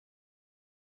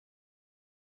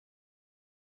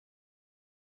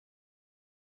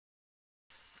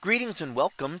Greetings and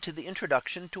welcome to the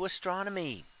introduction to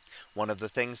astronomy. One of the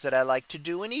things that I like to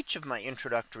do in each of my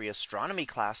introductory astronomy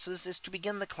classes is to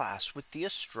begin the class with the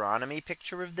astronomy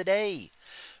picture of the day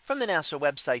from the NASA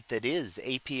website, that is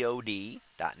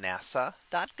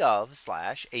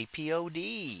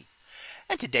apod.nasa.gov/apod.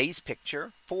 And today's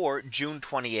picture for June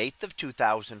 28th of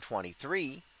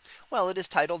 2023. Well, it is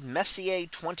titled Messier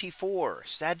 24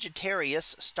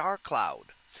 Sagittarius star cloud.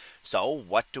 So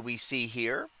what do we see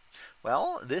here?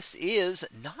 Well, this is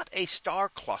not a star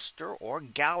cluster or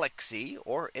galaxy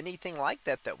or anything like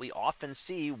that we often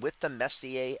see with the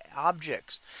Messier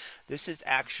objects. This is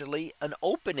actually an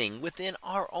opening within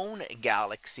our own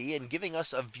galaxy and giving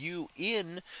us a view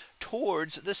in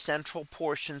towards the central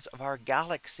portions of our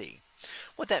galaxy.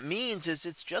 What that means is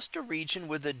it's just a region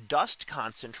where the dust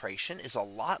concentration is a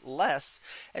lot less,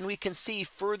 and we can see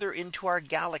further into our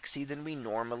galaxy than we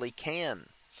normally can.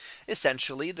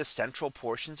 Essentially, the central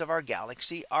portions of our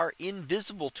galaxy are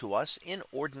invisible to us in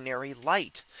ordinary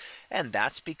light. And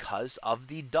that's because of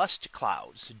the dust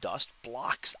clouds. Dust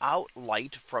blocks out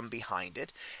light from behind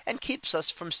it and keeps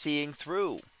us from seeing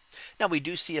through. Now we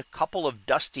do see a couple of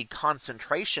dusty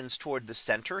concentrations toward the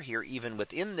center here, even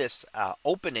within this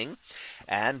opening.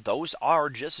 And those are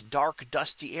just dark,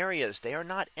 dusty areas. They are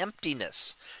not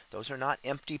emptiness. Those are not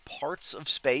empty parts of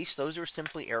space. Those are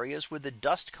simply areas where the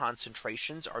dust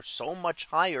concentrations are so much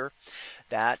higher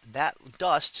that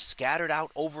dust scattered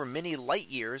out over many light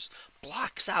years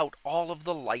blocks out all of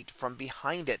the light from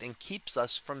behind it and keeps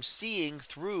us from seeing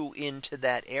through into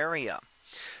that area.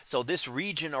 So this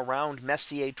region around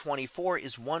Messier 24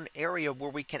 is one area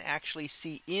where we can actually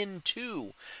see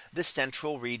into the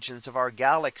central regions of our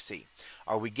galaxy.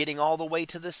 Are we getting all the way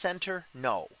to the center?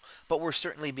 No, but we're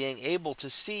certainly being able to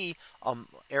see an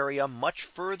area much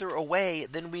further away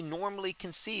than we normally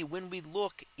can see when we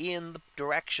look in the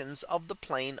directions of the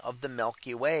plane of the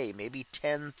Milky Way, maybe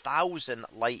 10,000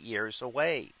 light years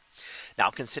away. Now,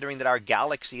 considering that our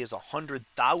galaxy is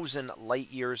 100,000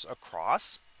 light years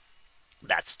across,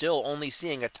 that's still only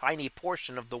seeing a tiny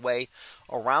portion of the way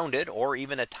around it, or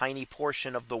even a tiny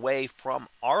portion of the way from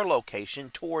our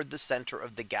location toward the center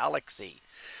of the galaxy.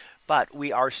 But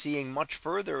we are seeing much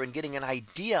further and getting an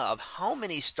idea of how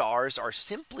many stars are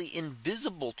simply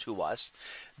invisible to us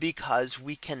because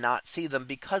we cannot see them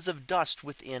because of dust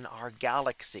within our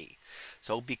galaxy.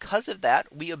 So because of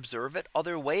that, we observe at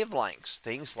other wavelengths.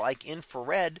 Things like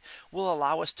infrared will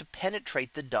allow us to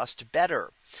penetrate the dust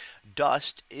better.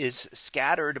 Dust is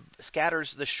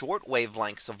scatters the short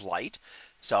wavelengths of light.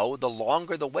 So the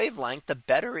longer the wavelength, the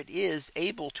better it is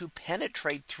able to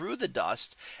penetrate through the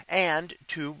dust and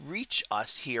to reach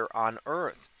us here on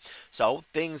Earth. So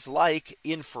things like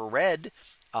infrared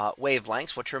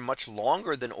wavelengths, which are much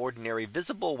longer than ordinary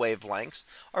visible wavelengths,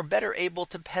 are better able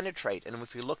to penetrate. And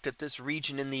if we looked at this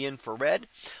region in the infrared,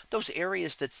 those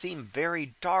areas that seem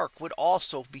very dark would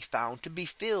also be found to be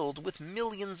filled with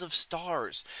millions of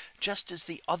stars, just as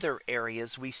the other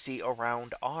areas we see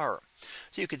around are.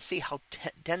 So you can see how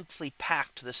densely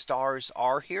packed the stars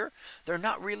are here. They're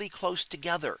not really close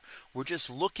together. We're just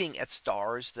looking at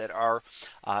stars that are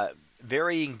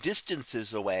varying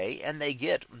distances away, and they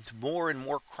get more and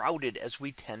more crowded as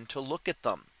we tend to look at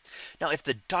them. Now, if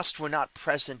the dust were not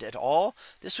present at all,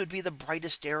 this would be the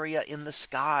brightest area in the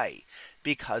sky,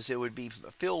 because it would be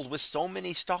filled with so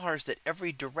many stars that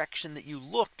every direction that you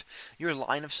looked, your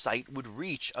line of sight would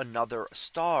reach another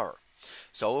star.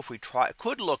 So if we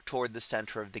could look toward the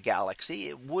center of the galaxy,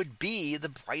 it would be the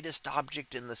brightest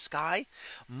object in the sky,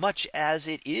 much as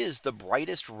it is the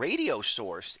brightest radio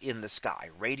source in the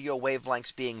sky. Radio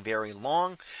wavelengths being very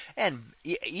long and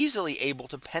easily able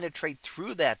to penetrate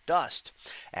through that dust.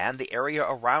 And the area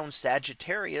around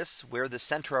Sagittarius, where the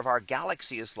center of our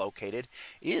galaxy is located,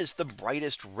 is the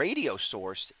brightest radio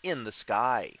source in the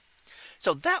sky.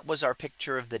 So that was our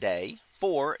picture of the day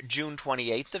for June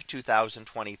 28th of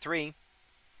 2023.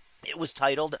 It was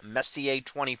titled Messier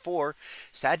 24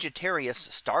 Sagittarius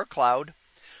star cloud.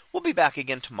 We'll be back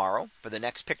again tomorrow for the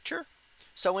next picture.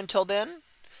 So until then,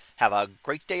 have a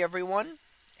great day, everyone,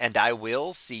 and I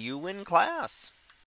will see you in class.